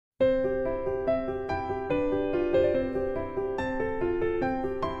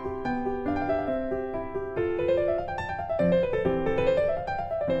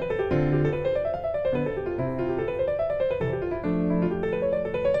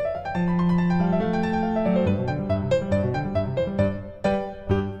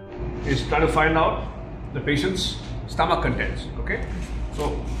try to find out the patient's stomach contents. Okay,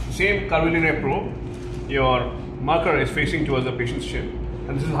 so same curvilinear probe, your marker is facing towards the patient's chin,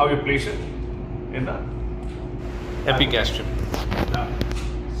 and this is how you place it in the epigastric. Now,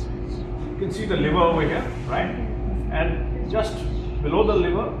 you can see the liver over here, right? And just below the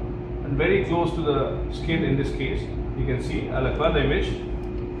liver and very close to the skin in this case, you can see, I'll acquire the image.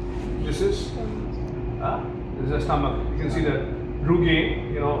 This is the stomach. You can see the rugae,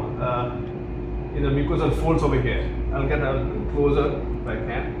 in the mucosal folds over here. I'll get a little closer if I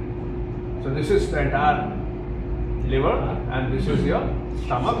can. So this is the entire liver and this is your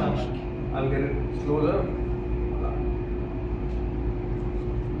stomach. I'll get it closer.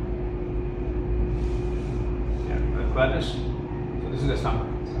 So this is the stomach.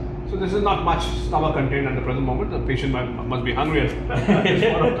 So this is not much stomach content at the present moment. The patient must be hungry at this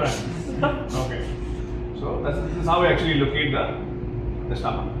point of time. Okay. So this is how we actually locate the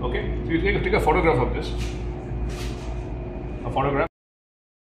stomach. Okay. So you take a photograph of this. A photograph.